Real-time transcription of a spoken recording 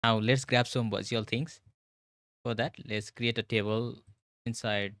Now let's grab some visual things. For that, let's create a table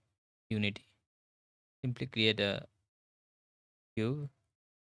inside Unity. Simply create a cube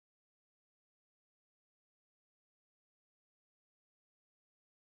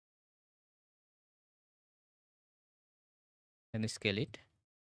and scale it.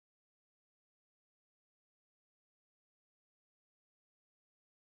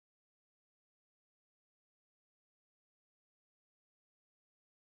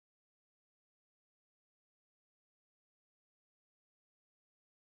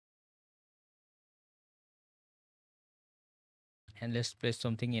 And let's place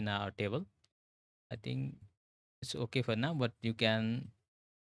something in our table. I think it's okay for now, but you can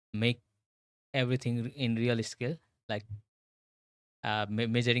make everything in real scale, like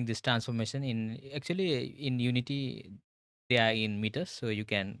measuring this transformation in actually in Unity, they are in meters, so you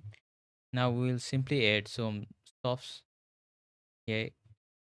can. Now we'll simply add some stuffs here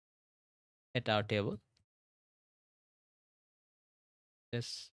at our table.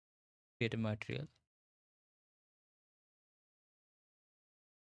 Let's create a material.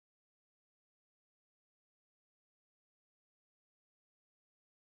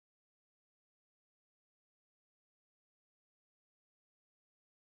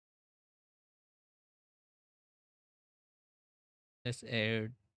 Let's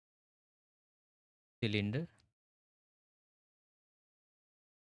add cylinder.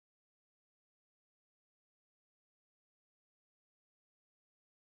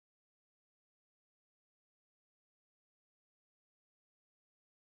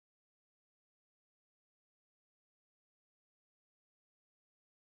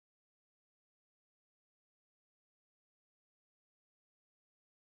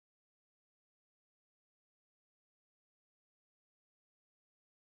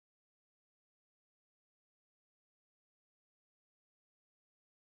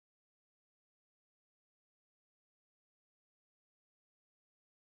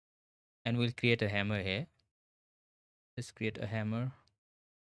 And we'll create a hammer here. Let's create a hammer.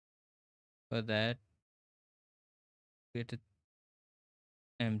 For that, create it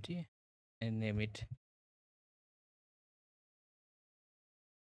empty and name it.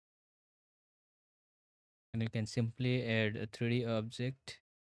 And you can simply add a 3D object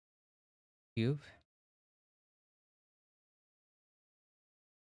cube.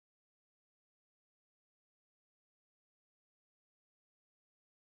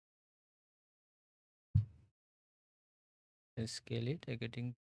 Let's scale it,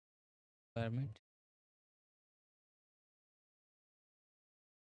 getting environment.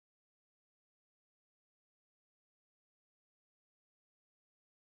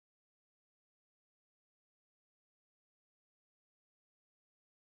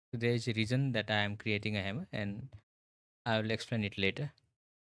 So there is a reason that I am creating a hammer, and I will explain it later.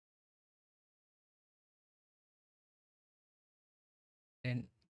 Then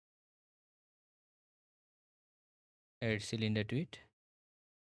add cylinder to it.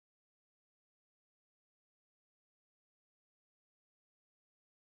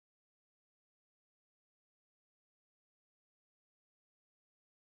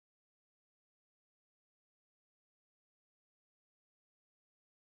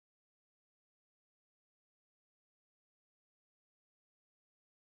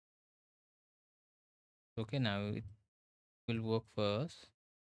 Okay, now it will work for us.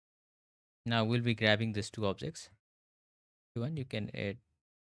 Now we'll be grabbing these two objects. If you want, you can add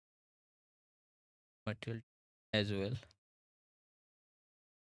material as well.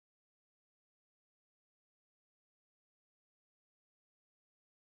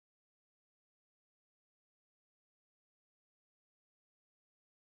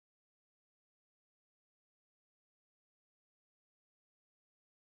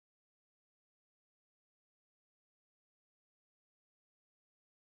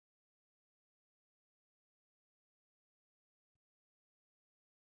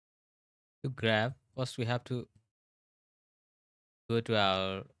 To grab, first we have to go to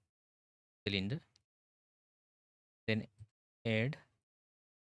our cylinder, then add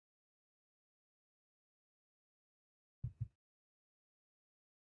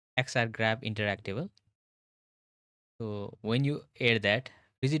XR grab interactable. So when you add that,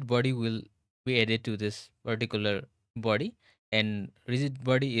 rigid body will be added to this particular body, and rigid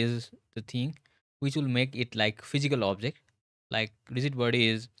body is the thing which will make it like physical object. Like rigid body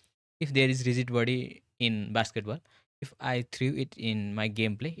is, if there is rigid body in basketball, if I threw it in my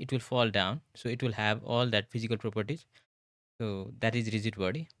gameplay, it will fall down. So it will have all that physical properties. So that is rigid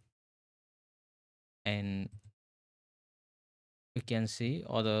body, and you can see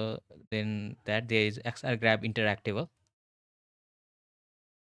other than that there is XR grab interactable.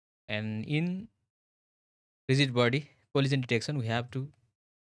 And in rigid body collision detection, we have to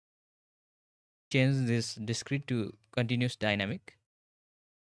change this discrete to continuous dynamic.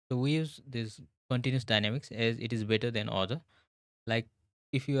 So we use this continuous dynamics as it is better than other. Like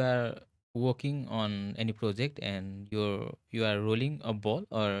if you are working on any project and you are rolling a ball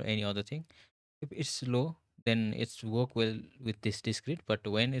or any other thing, if it's slow, then it's work well with this discrete. But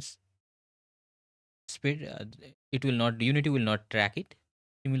when it's speed, it will not, unity will not track it.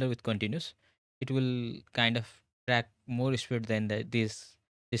 Similar with continuous, it will kind of track more speed than this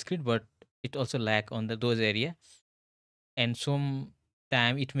discrete, but it also lack on those area. And some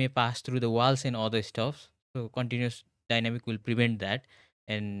time it may pass through the walls and other stuff, so continuous dynamic will prevent that.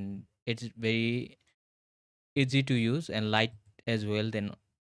 And it's very easy to use and light as well than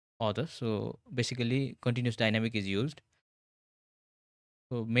others. So basically continuous dynamic is used.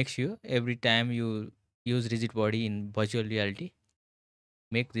 So make sure every time you use rigid body in virtual reality,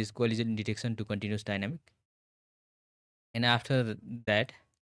 make this collision detection to continuous dynamic. And after that,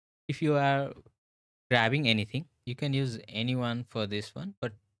 if you are grabbing anything, you can use anyone for this one,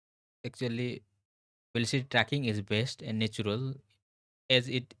 but actually velocity tracking is best and natural, as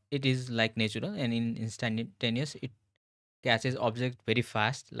it is like natural and in instantaneous. It catches object very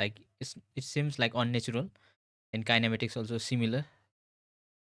fast, like it seems like unnatural. And kinematics also similar,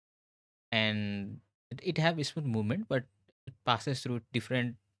 and it have a smooth movement, but it passes through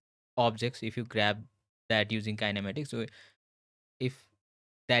different objects if you grab that using kinematics. So if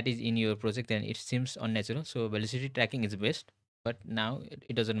that is in your project, then it seems unnatural. So velocity tracking is best, but now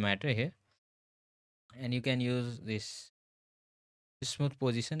it doesn't matter here. And you can use this smooth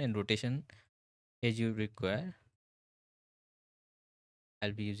position and rotation as you require.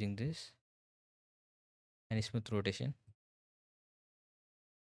 I'll be using this and smooth rotation.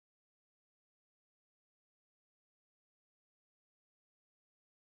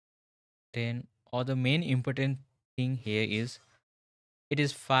 Then or the main important thing here is it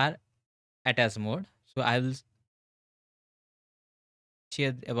is far attach mode. So I will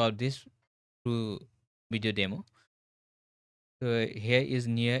share about this through video demo. So here is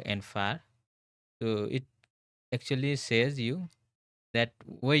near and far. So it actually says you that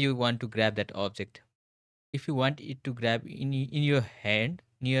where you want to grab that object. If you want it to grab in your hand,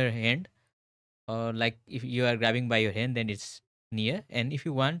 near hand, or like if you are grabbing by your hand, then it's near. And if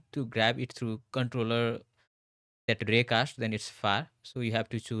you want to grab it through controller, that raycast, then it's far. So you have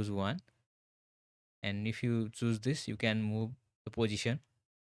to choose one. And if you choose this, you can move the position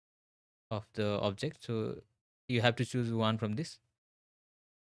of the object. So you have to choose one from this.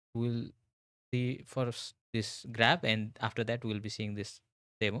 We'll see first this grab, and after that we'll be seeing this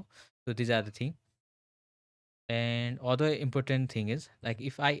demo. So these are the thing. And other important thing is, like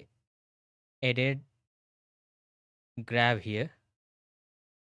if I added grab here,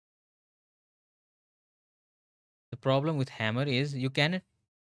 the problem with hammer is you cannot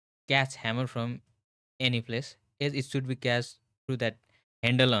catch hammer from any place, as it should be catched through that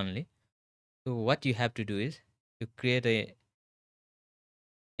handle only. So what you have to do is to create a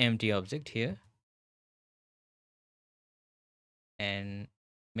empty object here and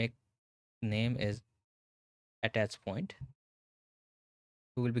make name as attach point.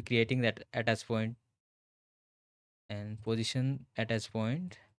 We will be creating that attach point and position attach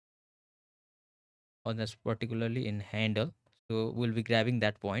point on this particularly in handle. So we'll be grabbing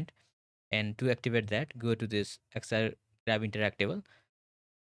that point, and to activate that, go to this XR grab interactable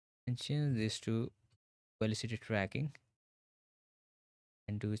and change this to velocity tracking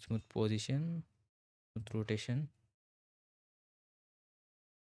and do smooth position, smooth rotation.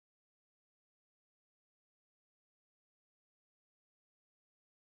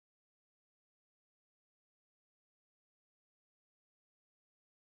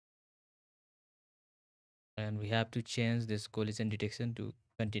 And we have to change this collision detection to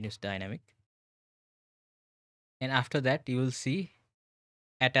continuous dynamic. And after that, you will see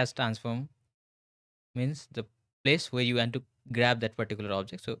attach transform means the place where you want to grab that particular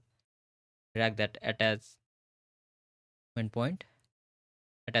object. So drag that point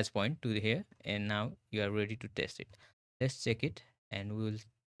attach point to here, and now you are ready to test it. Let's check it, and we will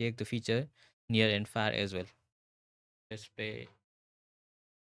check the feature near and far as well. Let's play.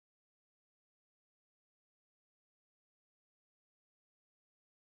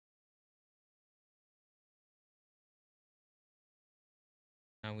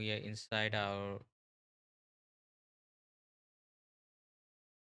 Now we are inside our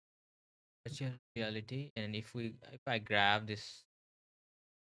virtual reality, and if I grab this,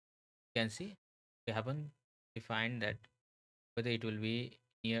 you can see we haven't defined that whether it will be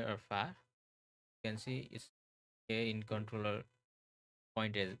near or far. You can see it's here in controller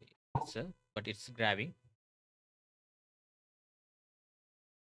point as itself, but it's grabbing.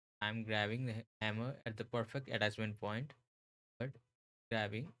 I'm grabbing the hammer at the perfect attachment point, but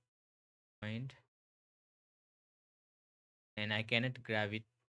grabbing point, and I cannot grab it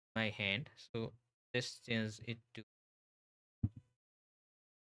my hand. So let's change it to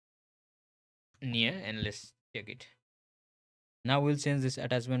near and let's check it. Now we'll change this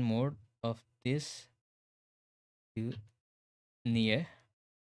attachment mode of this to near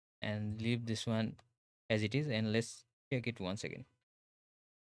and leave this one as it is, and let's check it once again.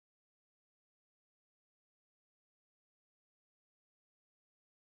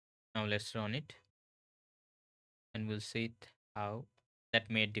 Now let's run it and we'll see it how that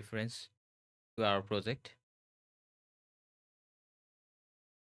made difference to our project.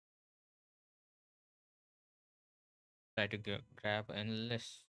 Try to grab and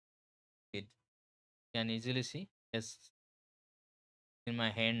let's it can easily see it's in my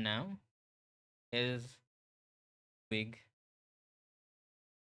hand now is big.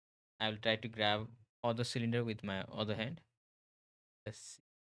 I will try to grab other cylinder with my other hand. Yes,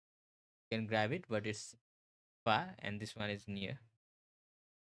 can grab it, but it's far and this one is near.